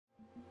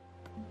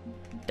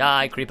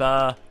Die,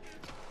 creeper.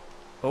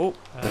 Oh.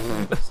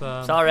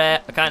 Sorry, I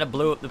kind of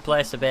blew up the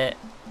place a bit.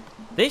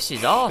 This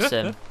is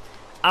awesome.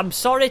 I'm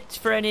sorry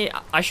for any...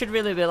 I should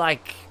really be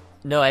like...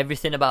 know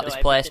everything about this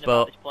place,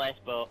 but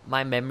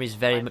my memory's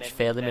very much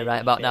failing me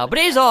right about now. But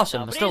it is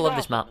awesome. I still love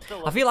this map.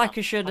 I feel like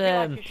I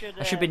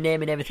should be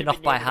naming everything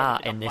off by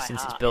heart in this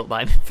since it's built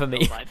for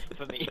me.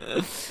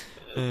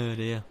 Oh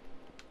dear.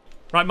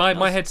 Right,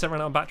 my headset ran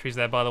out of batteries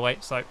there, by the way,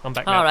 so I'm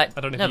back now. Alright, I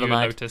don't know if you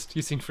noticed.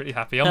 You seem pretty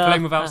happy. I'm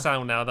playing without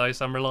sound now, though,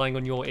 so I'm relying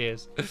on your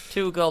ears.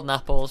 2 golden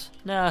apples.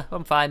 Nah,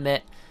 I'm fine,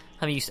 mate.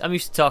 I'm used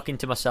to talking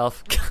to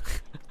myself.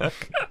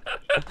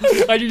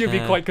 I knew you'd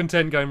be quite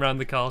content going around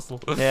the castle.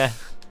 Yeah.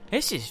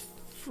 This is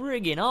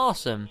friggin'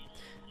 awesome.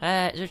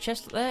 Is there a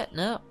chest there?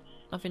 No,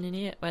 nothing in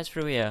here. Where's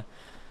through here?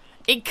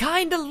 It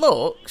kind of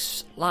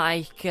looks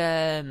like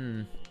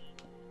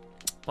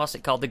what's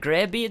it called? The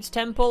Greybeard's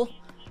temple.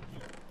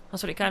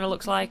 That's what it kind of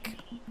looks like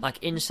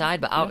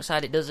inside, but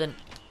outside it doesn't.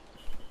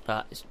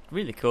 But it's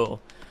really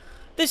cool.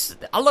 This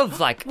I love.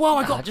 Like, whoa!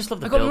 I just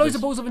love the. I got loads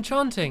of balls of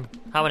enchanting.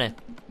 How many?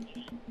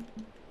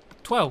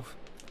 12.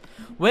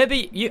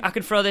 Maybe I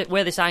could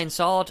wear this iron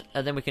sword,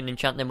 and then we can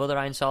enchant them other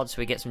iron swords so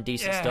we get some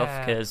decent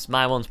stuff. Because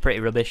my one's pretty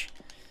rubbish.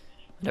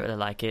 I don't really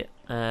like it.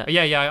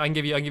 Yeah. I can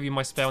give you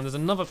my spell. And there's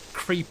another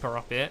creeper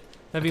up here.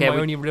 That'd be my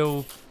only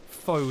real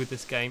foe with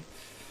this game.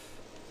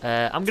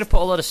 I'm gonna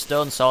put a lot of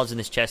stone swords in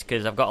this chest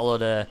because I've got a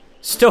lot of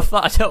stuff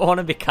that I don't want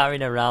to be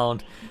carrying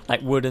around,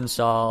 like wooden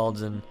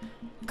swords and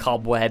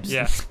cobwebs,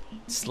 and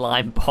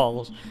slime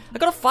balls. I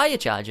got a fire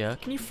charger.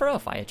 Can you throw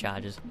fire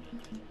chargers?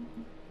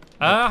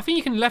 I think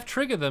you can left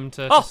trigger them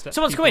to. Oh,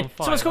 someone's coming!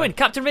 Someone's coming!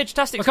 Captain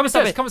Ridge-tastic! Come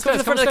upstairs! Come to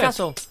the front of the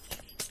castle.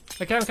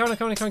 Okay, I'm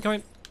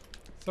coming.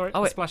 Sorry,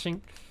 I'm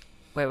splashing.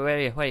 Wait, where are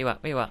you? Where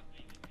are you at?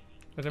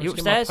 You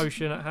upstairs?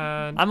 Potion at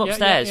hand. I'm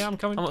upstairs. Yeah, I'm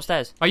coming. I'm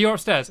upstairs. Oh, you're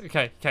upstairs.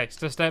 Okay.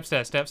 So stay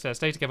upstairs.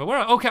 Stay together.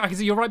 Where? Okay, I can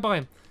see you're right by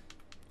him.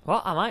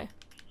 What am I?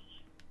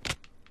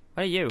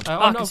 Where are you?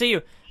 No. I can see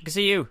you.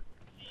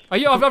 Are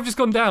you? I've just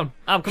gone down.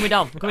 I'm coming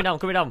down.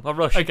 I'll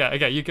rush.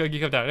 Okay. You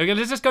come down. Okay,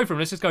 let's just go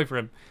for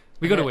him.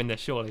 We got to win this,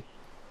 surely.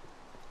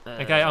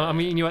 Okay, I'm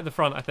meeting you at the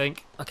front, I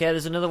think. Okay,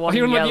 there's another one.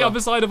 You're on like the other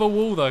side of a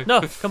wall, though.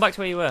 No, come back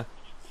to where you were.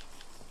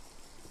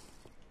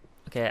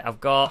 Okay,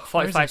 I've got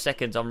 45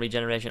 seconds on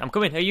regeneration. I'm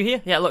coming. Are you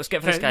here? Yeah, let's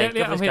get for this guy.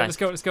 Yeah, I'm here. Let's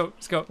go.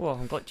 Whoa,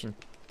 I'm glitching.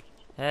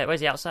 Where's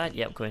he outside?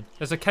 Yeah, I'm coming.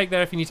 There's a cake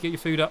there if you need to get your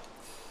food up.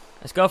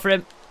 Let's go for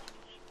him.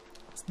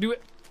 Let's do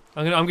it.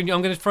 I'm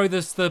gonna throw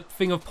the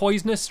thing of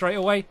poisonous straight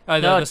away.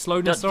 The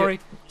slowness, sorry.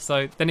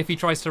 So then if he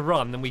tries to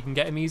run, then we can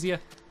get him easier.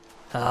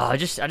 I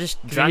just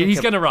drank. He's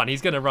gonna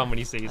run when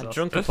he sees us. I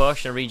drunk a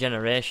potion of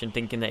regeneration,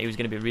 thinking that he was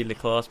gonna be really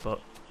close, but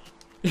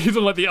he's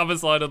on like the other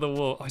side of the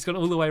wall. Oh, he's gone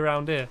all the way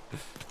around here.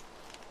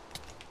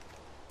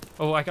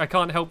 Oh, I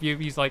can't help you.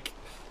 He's like,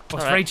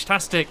 it's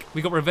rage-tastic.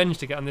 We got revenge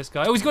to get on this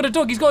guy. Oh, he's got a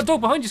dog. He's got a dog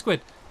behind you,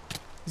 Squid.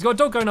 He's got a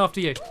dog going after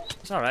you.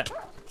 It's all right.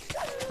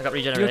 I got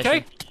regeneration. You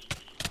okay?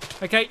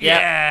 Okay.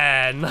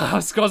 Yeah. No, I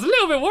was a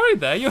little bit worried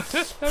there. You're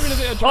having a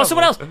bit of trouble. Oh,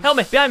 someone else! Help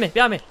me! Behind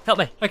me! Help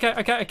me!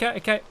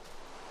 Okay.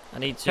 I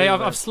need to. Okay,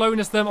 I've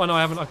slowness them. Oh no,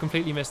 I haven't. I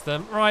completely missed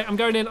them. Right, I'm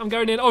going in.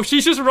 Oh,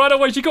 she's just ran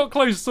away. She got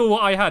close, saw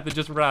what I had, that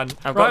just ran.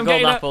 I've got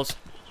golden apples.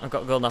 I've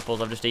got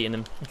just eaten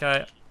them.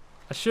 Okay,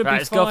 I should be fine.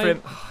 Let's go for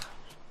him.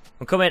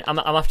 I'm coming. I'm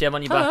after you. I'm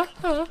on your back.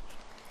 Go.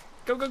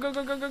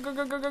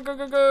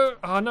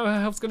 Oh no,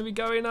 her health's gonna be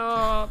going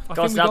up. I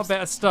think we got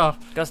better stuff.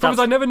 Because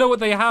I never know what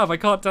they have. I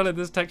can't tell in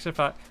this texture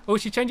pack. Oh,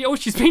 she's changing. Oh,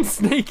 she's being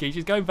sneaky.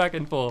 She's going back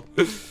and forth.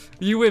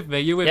 You with me?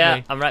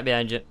 Yeah, I'm right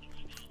behind you.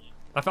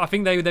 I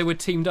think they were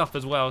teamed up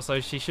as well,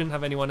 so she shouldn't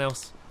have anyone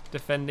else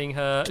defending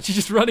her. She's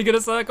just running in a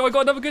circle. I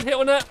got another good hit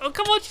on her. Oh,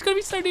 come on, she's going to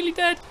be so nearly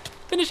dead.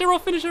 Finish her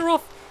off.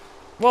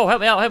 Whoa,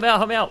 help me out.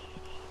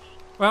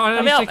 Well,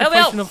 I need to take a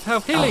potion of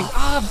health healing.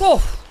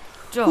 Whoa.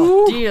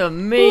 Oh, dear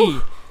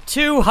me.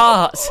 2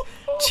 hearts.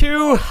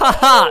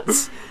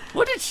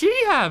 What did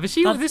she have? Is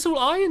she with this all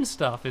iron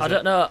stuff? I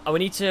don't know. We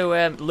need to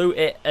loot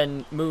it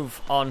and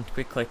move on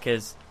quickly,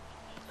 because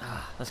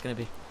that's going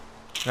to be...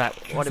 Right,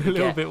 what did we get? It's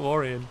a little bit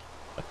worrying.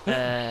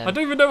 I don't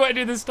even know what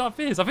any of this stuff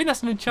is. I think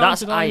that's an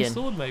enchanted iron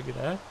sword maybe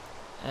there.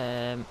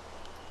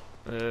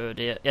 Oh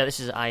dear. Yeah, this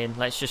is iron.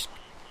 Let's just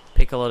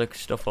pick a lot of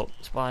stuff up.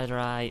 Spider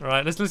eye.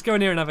 Right, let's go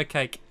in here and have a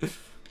cake.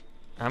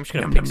 I'm just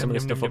going to pick some of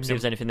this stuff up, see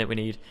if there's anything that we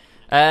need.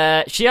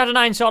 She had an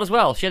iron sword as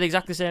well. She had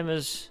exactly the same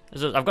as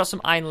us. I've got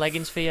some iron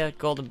leggings for you.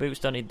 Golden boots,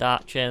 don't need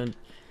that. Chain,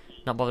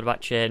 not bothered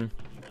about chain.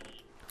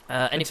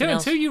 Anything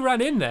else? Until you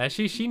ran in there,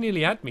 she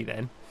nearly had me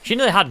then. She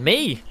nearly had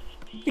me.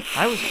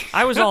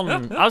 I was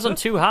on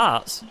 2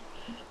 hearts.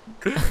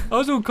 I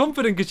was all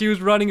confident because she was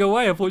running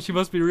away. I thought she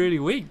must be really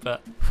weak,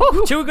 but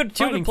two good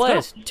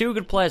players. 2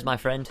 good players, my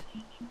friend.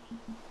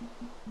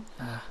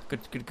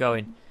 Good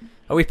going.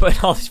 Are we putting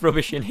all this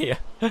rubbish in here?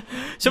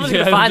 Someone's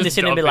gonna find this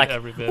in and be like,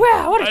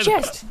 "Wow, what a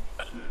chest!"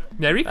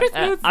 Merry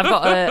Christmas. I've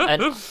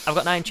got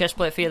an iron chest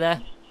plate for you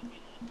there.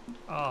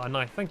 Oh,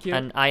 nice, thank you.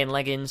 And iron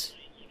leggings.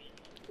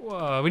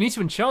 Whoa, we need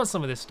to enchant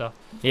some of this stuff.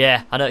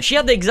 Yeah, I know. She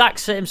had the exact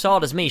same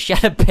sword as me. She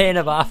had a Bane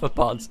of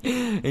Arthropods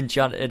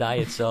enchanted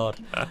iron sword.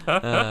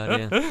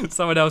 Dear.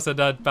 Someone else had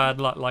bad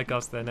luck like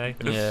us then, eh?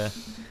 Yeah.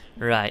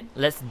 Right,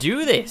 let's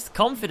do this.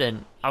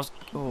 Confident.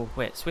 Oh,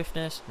 wait,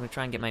 swiftness. I'm going to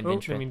try and get my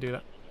inventory. Oh, let me do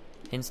that.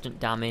 Instant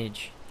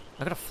damage.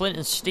 I've got a flint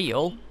and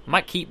steel. I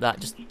might keep that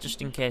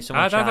just in case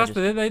someone charges.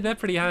 They're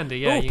pretty handy,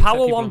 yeah. Oh,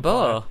 power 1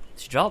 bow.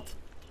 It's dropped.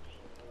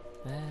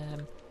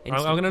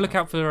 I'm going to look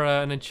out for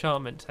an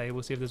enchantment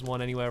table, see if there's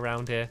one anywhere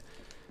around here.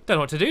 Don't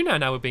know what to do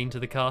now we've been to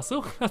the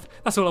castle.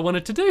 That's all I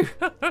wanted to do.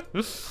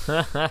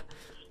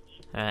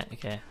 Alright,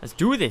 okay. Let's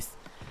do this.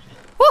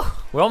 Woo!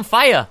 We're on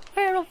fire.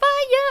 We're on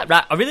fire.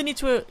 Right, I really need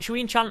to... should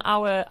we enchant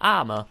our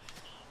armour?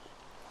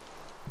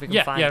 If we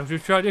can find... yeah.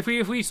 We've tried. If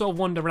we sort of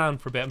wander around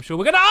for a bit, I'm sure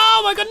we're going to...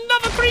 Oh my god,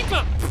 another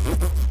creeper!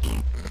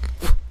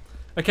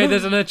 Okay,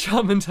 there's an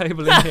enchantment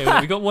table in here.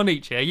 We've got one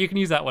each here. You can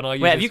use that one. I'll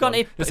use Wait, have you got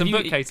any... There's some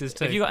bookcases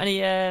too. Have you got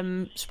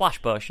any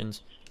splash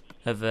potions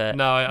of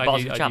No, I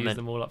use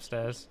them all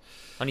upstairs.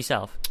 On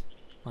yourself?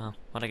 Wow,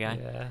 what a guy.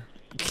 Yeah.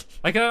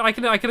 I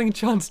can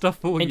enchant stuff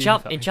for you.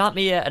 Enchant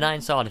me an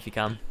iron sword if you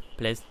can,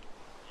 please.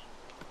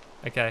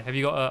 Okay, have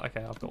you got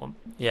okay, I've got one.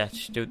 Yeah,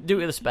 just do it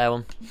with a spare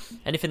one.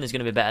 Anything that's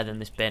going to be better than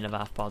this Bane of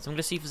Arthropods. I'm going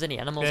to see if there's any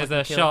animals. There's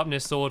a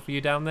sharpness sword for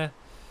you down there.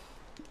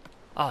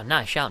 Oh,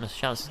 nice, sharpness.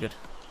 Sharpness is good.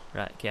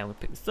 Right, okay, I'm going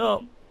to pick this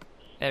up.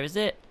 Where is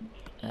it?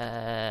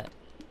 There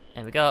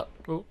we go.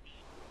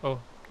 Oh,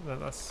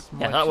 that's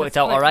yeah, that worked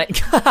out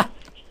alright.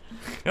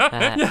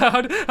 Yeah,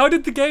 how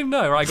did the game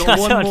know? Right, I got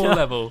one more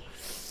level.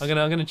 I'm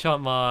gonna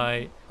enchant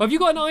my... Oh, have you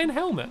got an iron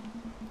helmet?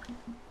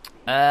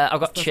 I've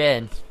got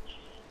chain.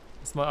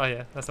 That's my... Oh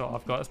yeah, that's what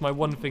I've got. That's my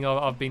one thing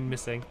I've been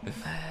missing.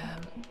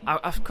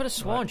 I could have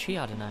sworn she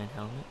had an iron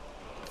helmet.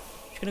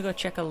 Just gonna go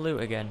check her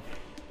loot again.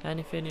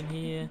 Anything in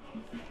here?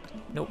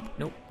 Nope.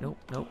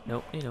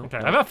 Okay,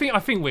 I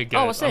think we're good.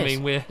 Oh, what's this? I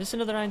mean, Is this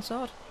another iron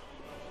sword?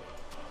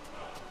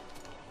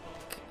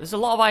 There's a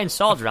lot of iron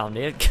swords around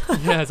here.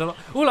 Yeah, there's a lot.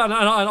 And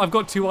I've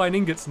got 2 iron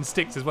ingots and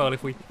sticks as well.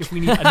 If we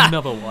need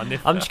another one.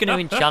 I'm just going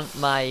to enchant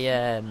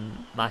my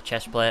my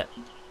chest plate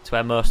to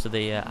where most of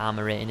the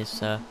armor rating is.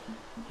 So I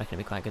reckon it'll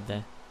be quite good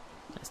there.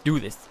 Let's do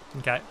this.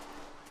 Okay.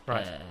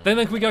 Right. Then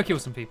can we go kill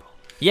some people?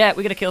 Yeah,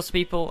 we're gonna kill some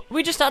people.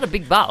 We just had a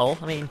big battle.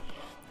 I mean,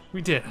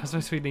 we did. I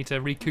suppose we need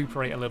to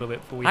recuperate a little bit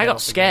before we. I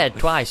got scared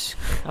twice.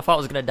 I thought I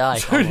was gonna die.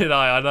 So did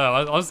I. I know.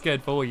 I was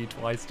scared for you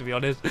twice, to be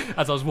honest,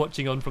 as I was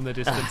watching on from the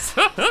distance.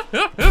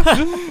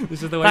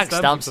 This is the way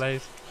Stamps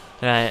plays.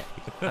 Right.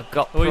 I've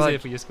got always here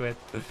for your squid.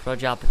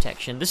 Fragile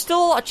protection. There's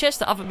still a lot of chests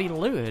that haven't been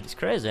looted. It's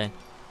crazy.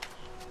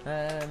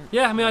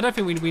 Yeah, I mean, I don't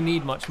think we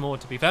need much more,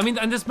 to be fair. I mean,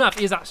 and this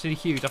map is actually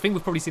huge. I think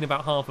we've probably seen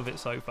about half of it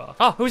so far.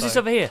 Oh, who's this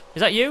over here?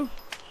 Is that you?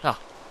 Oh.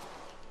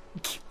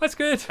 That's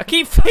good. I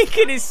keep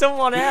thinking it's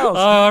someone else.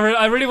 Oh,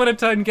 I really want to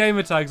turn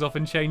gamer tags off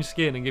and change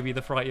skin and give you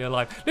the fright of your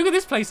life. Look at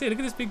this place here. Look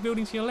at this big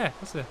building to your left.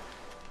 That's a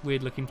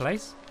weird looking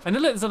place. And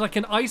look, there's like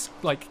an ice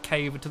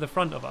cave to the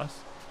front of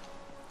us.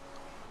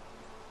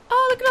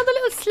 Oh, look at all the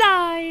little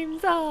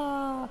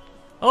slimes.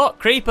 Oh,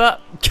 creeper.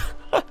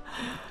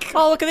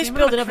 Oh, look at this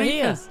building over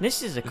here.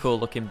 This is a cool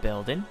looking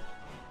building.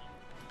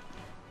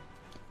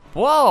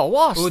 Whoa,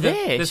 what's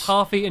this? There's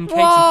half-eaten cakes.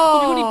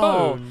 Have you got any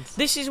bones?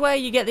 This is where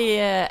you get the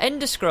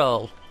Ender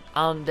Scroll.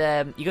 And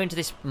you go into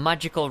this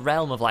magical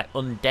realm of like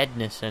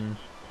undeadness, and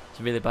it's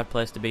a really bad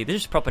place to be.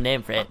 There's a proper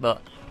name for it,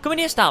 but come in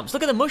here, Stamps.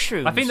 Look at the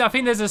mushrooms. I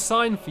think there's a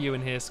sign for you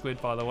in here,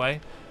 Squid, by the way.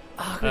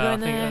 Oh, can we go in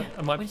there?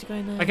 Where's it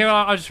going there? Okay, well,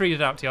 I'll just read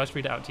it out to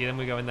you. Then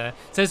we go in there.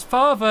 It says,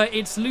 "Father,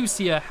 it's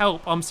Lucia.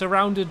 Help! I'm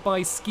surrounded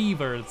by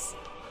skeevers."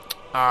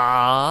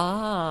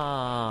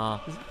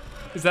 Ah.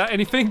 Is that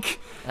anything?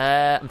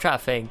 I'm trying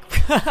to think.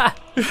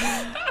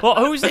 What?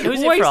 Who's it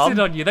from? Wasted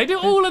on you. They do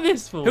all of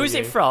this for you. Who's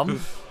it from?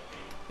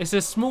 It's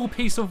a small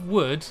piece of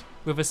wood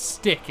with a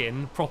stick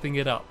in, propping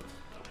it up.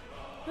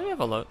 Let me have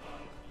a look.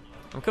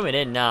 I'm coming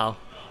in now.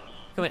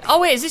 Oh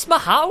wait, is this my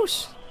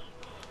house?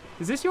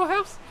 Is this your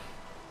house?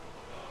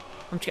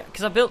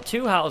 Because I built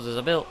 2 houses.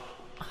 I built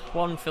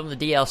one from the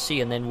DLC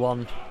and then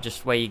one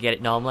just where you get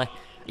it normally.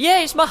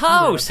 Yeah, it's my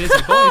house. Is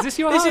this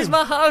your This home? is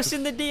my house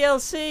in the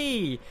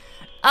DLC.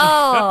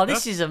 Oh,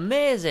 this is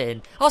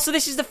amazing. Oh, so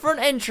this is the front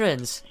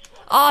entrance.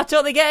 Oh, I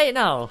totally get it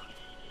now.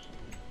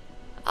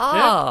 Oh,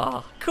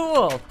 yeah.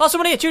 Cool. Oh,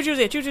 someone here. Choo-choo's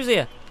here. Choo-choo's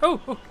here. Oh,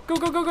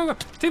 go.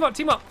 Team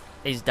up.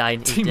 He's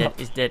dying.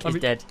 He's dead.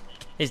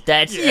 He's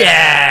dead.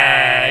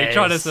 Yeah! He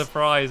tried to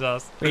surprise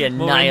us. We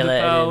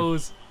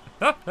annihilated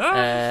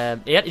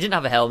him. He didn't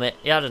have a helmet.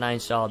 He had an iron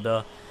sword,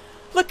 though.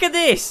 Look at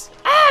this!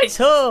 Ah, it's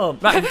home!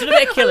 Right, I'm doing a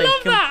bit of killing.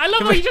 I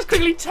love how you just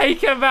quickly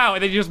take him out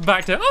and then you just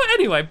back to... Oh,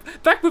 anyway,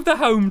 back with the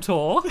home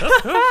tour.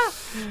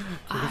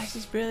 This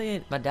is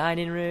brilliant. My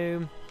dining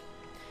room.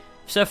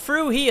 So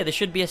through here, there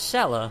should be a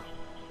cellar.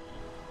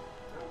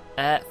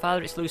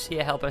 Father, it's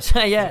Lucia, help us.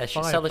 Yeah,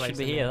 cellar should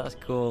be here. That's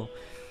cool.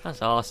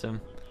 That's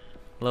awesome.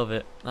 Love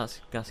it. That's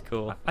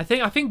cool. I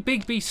think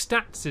Big B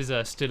Stats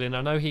is still in.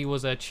 I know he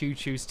was a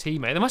Choo-Choo's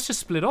teammate. They must just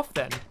split off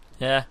then.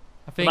 Yeah.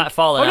 I think. Might have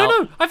fallen out.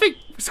 No! I think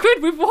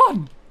Squid, we've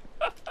won.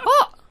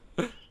 What?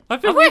 I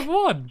think we've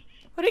won.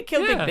 I didn't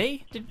kill Big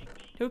B.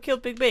 Who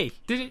killed Big B?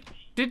 Did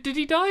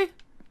he die? I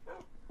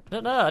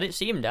don't know. I didn't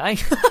see him die.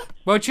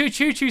 Well, Choo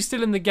Choo's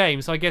still in the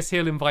game, so I guess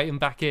he'll invite him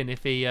back in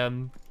if he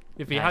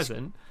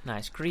hasn't.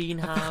 Nice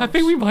greenhouse. I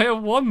think we might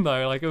have won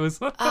though. Like it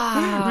was. We just.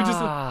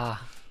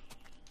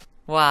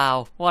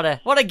 Wow, what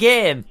a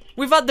game!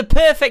 We've had the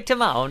perfect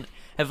amount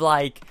of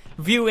like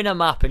viewing a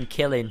map and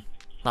killing.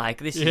 Like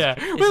this is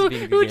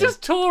we were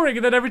just touring,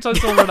 and then every time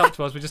someone ran up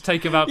to us, we just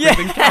take him out quick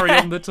and carry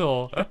on the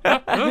tour.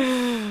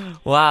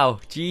 Wow,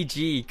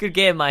 GG, good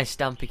game, my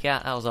Stampy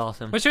Cat. That was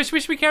awesome. Well,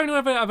 should we carry on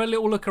and have a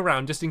little look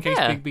around just in case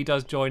Big B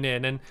does join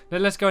in, and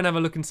then let's go and have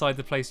a look inside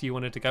the place you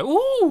wanted to go.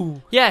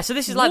 Ooh, yeah. So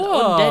this is like the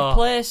undead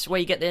place where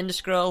you get the Ender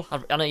Scroll.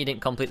 I know you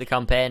didn't complete the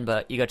campaign,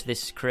 but you go to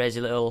this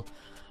crazy little.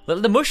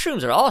 The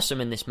mushrooms are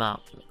awesome in this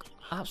map.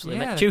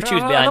 Absolutely, Choo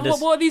Choo's behind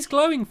us. What are these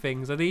glowing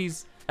things? Are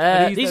these?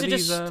 These are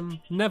just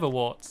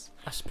netherwarts.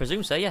 I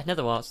presume so. Yeah,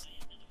 netherwarts.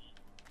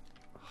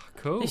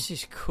 Cool. This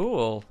is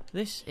cool.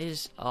 This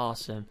is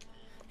awesome.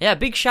 Yeah,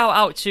 big shout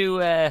out to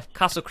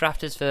Castle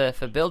Crafters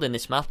for building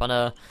this map. I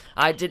know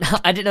I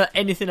didn't know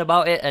anything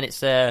about it, and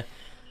it's I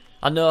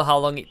know how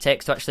long it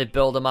takes to actually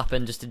build a map,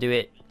 and just to do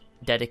it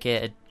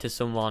dedicated to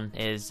someone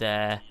is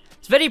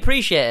it's very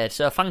appreciated.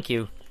 So thank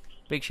you.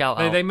 Big shout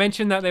out. They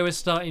mentioned that they were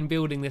starting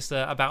building this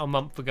about a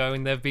month ago,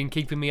 and they've been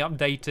keeping me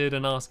updated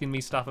and asking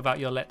me stuff about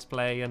your Let's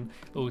Play and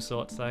all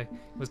sorts. So it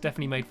was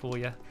definitely made for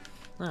you.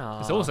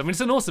 Aww. It's awesome.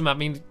 It's an awesome map. I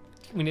mean,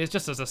 it's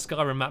just as a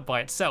Skyrim map by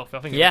itself.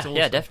 I think. Yeah, it's awesome.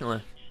 yeah,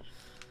 definitely.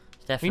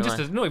 I mean,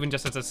 not even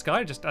just as a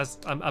Sky, just as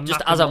a map.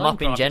 Just as a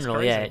map in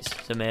general, yeah,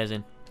 it's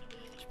amazing.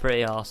 It's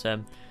pretty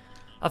awesome.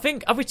 I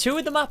think have we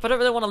toured the map? I don't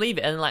really want to leave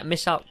it and like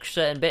miss out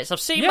certain bits. I've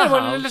seen my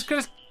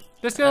house.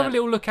 Let's go have a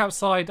little look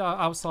outside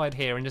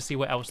here and just see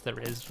what else there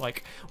is.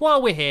 Like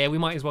while we're here, we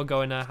might as well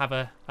go and have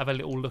a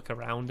little look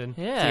around and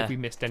see if we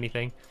missed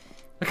anything.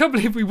 I can't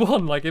believe we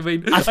won. Like I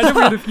mean, I know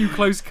we had a few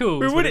close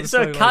calls. We won it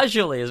so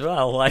casually as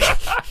well. Like,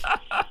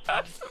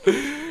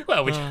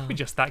 well, we're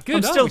just that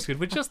good.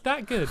 We're just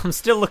that good. I'm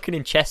still looking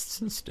in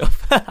chests and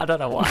stuff. I don't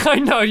know why. I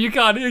know you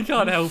can't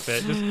help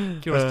it.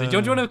 Just curiosity. Do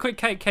you want a quick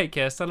cake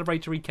here?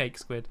 Celebratory cake,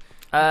 Squid.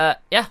 Yeah.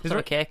 Is there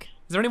a cake?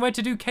 Is there any way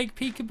to do cake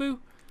peekaboo?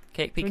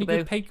 Cake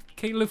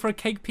peekaboo. Look for a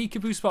cake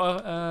peekaboo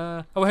spot.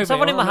 There's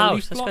someone in my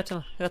house. Let's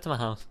go to my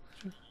house.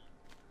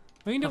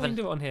 We can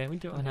do it on here. We can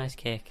do it on a nice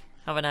cake.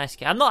 Have a nice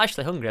cake. I'm not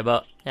actually hungry,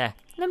 but yeah.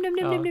 I do it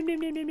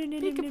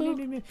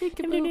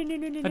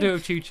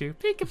with Choo Choo.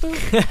 Peekaboo.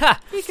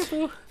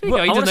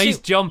 Peekaboo. He's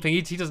jumping.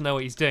 He doesn't know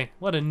what he's doing.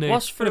 What a noob.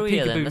 What's through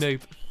here then?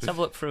 Noob. Let's have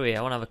a look through here.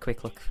 I want to have a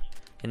quick look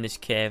in this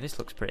cave. This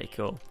looks pretty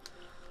cool.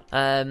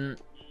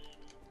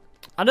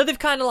 I know they've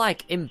kind of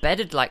like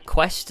embedded like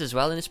quests as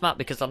well in this map,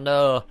 because I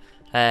know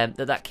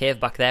that cave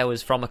back there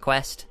was from a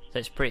quest, so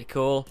it's pretty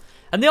cool.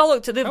 And they all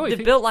look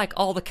they've built like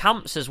all the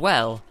camps as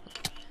well,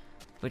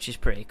 which is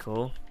pretty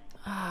cool.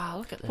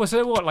 Look at this. Well,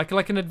 so what?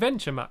 Like an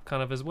adventure map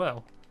kind of as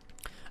well.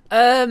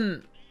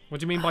 What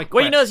do you mean by quests?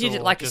 Well, you know, you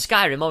like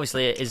Skyrim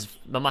obviously is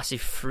a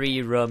massive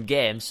free roam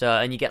game, so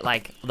and you get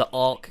like the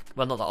orc,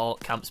 well not the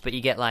orc camps, but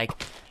you get like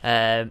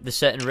the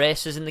certain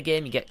races in the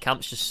game. You get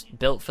camps just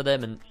built for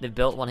them, and they've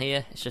built one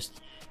here. It's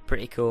just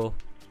pretty cool,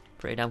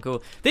 pretty damn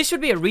cool. This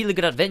would be a really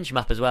good adventure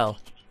map as well.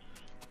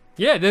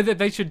 Yeah,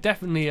 they should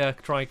definitely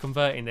try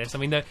converting this. I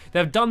mean,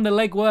 they've done the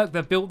legwork,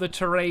 they've built the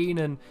terrain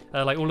and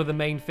like all of the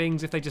main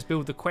things. If they just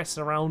build the quests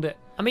around it,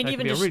 I mean, it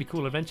even could be just a really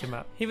cool adventure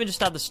map. Even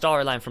just add the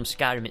storyline from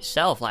Skyrim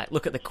itself. Like,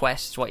 look at the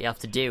quests, what you have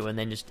to do, and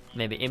then just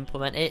maybe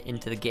implement it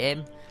into the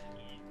game.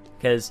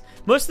 Because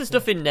most of the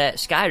stuff in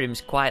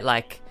Skyrim's quite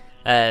like,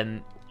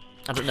 I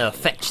don't know,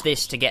 fetch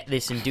this to get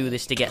this and do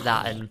this to get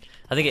that, and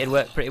I think it'd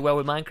work pretty well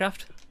with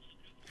Minecraft.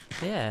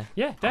 Yeah.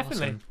 Yeah,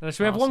 definitely. Awesome. Should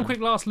we have one quick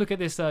last look at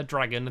this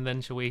dragon, and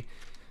then shall we?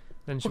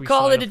 We'll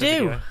call it a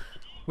do.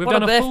 We've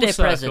done a birthday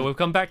present. We've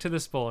come back to the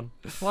spawn.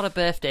 What a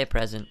birthday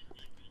present!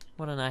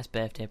 What a nice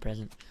birthday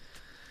present.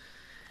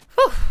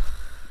 Whew.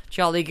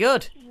 Jolly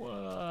good.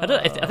 Whoa.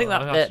 I think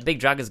that big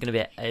dragon's going to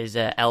be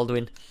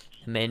Elduin,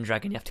 the main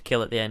dragon you have to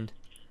kill at the end.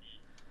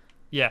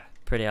 Yeah.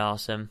 Pretty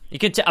awesome. You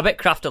can. I bet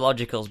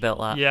Craftalogical's built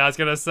that. Yeah, I was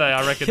going to say.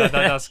 I reckon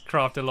that's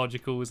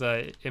Craftalogical's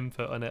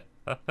input on it.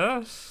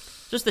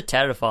 Just the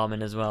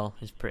terraforming as well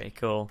is pretty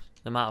cool.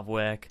 The amount of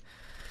work.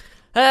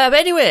 But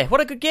anyway, what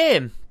a good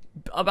game.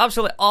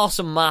 Absolutely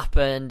awesome map,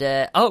 and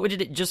I hope we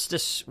did it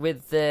justice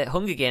with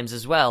Hunger Games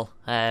as well.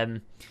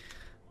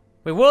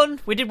 We won.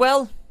 We did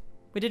well.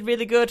 We did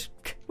really good.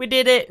 We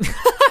did it.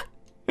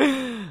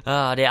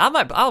 Oh dear.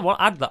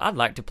 I'd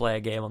like to play a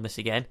game on this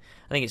again.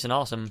 I think it's an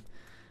awesome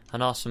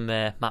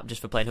map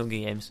just for playing Hunger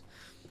Games.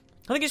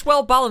 I think it's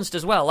well balanced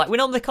as well. Like, we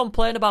normally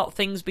complain about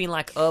things being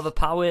like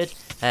overpowered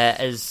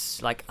as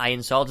like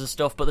iron swords and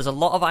stuff, but there's a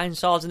lot of iron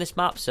swords in this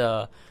map.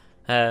 So,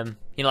 you know,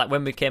 like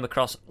when we came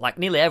across, like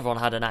nearly everyone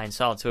had an iron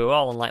sword, so we were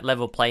all on like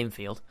level playing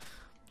field.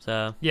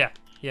 So yeah.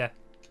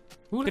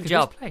 Ooh, good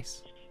job. This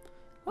place.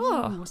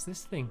 Oh, ooh, what's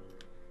this thing?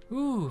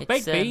 Ooh,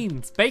 baked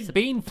beans, baked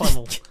bean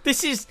funnel.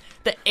 This is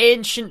the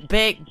ancient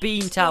baked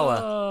bean tower.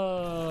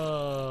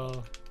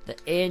 Oh.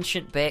 The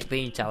Ancient Baked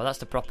Bean Tower. That's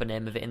the proper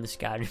name of it in the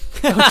Skyrim.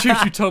 Oh,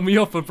 Choo told me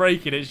off for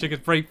breaking it. She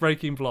could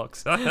breaking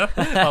blocks.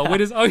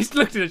 He's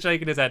looked at it,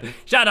 shaking his head.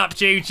 Shut up,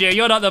 Choo.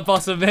 You're not the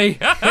boss of me. See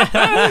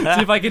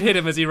if I can hit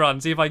him as he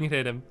runs. See if I can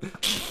hit him.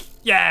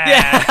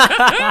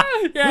 Yeah!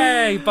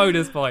 Yay!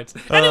 Bonus points.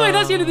 Anyway,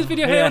 that's the end of this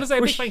video here. I want to say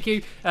a big thank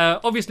you,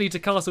 obviously, to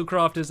Castle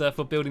Crafters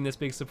for building this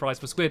big surprise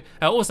for Squid.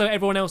 Also,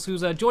 everyone else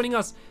who's joining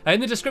us. In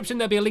the description,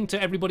 there'll be a link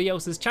to everybody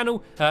else's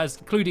channel,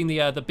 including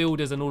the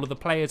builders and all of the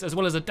players, as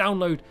well as a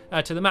download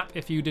to the map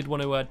if you did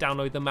want to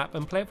download the map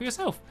and play it for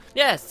yourself.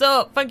 Yeah,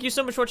 so thank you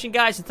so much for watching,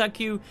 guys, and thank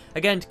you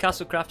again to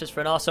Castle Crafters for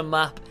an awesome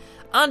map.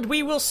 And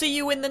we will see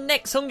you in the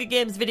next Hunger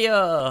Games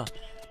video.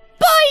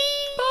 Bye!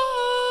 Bye!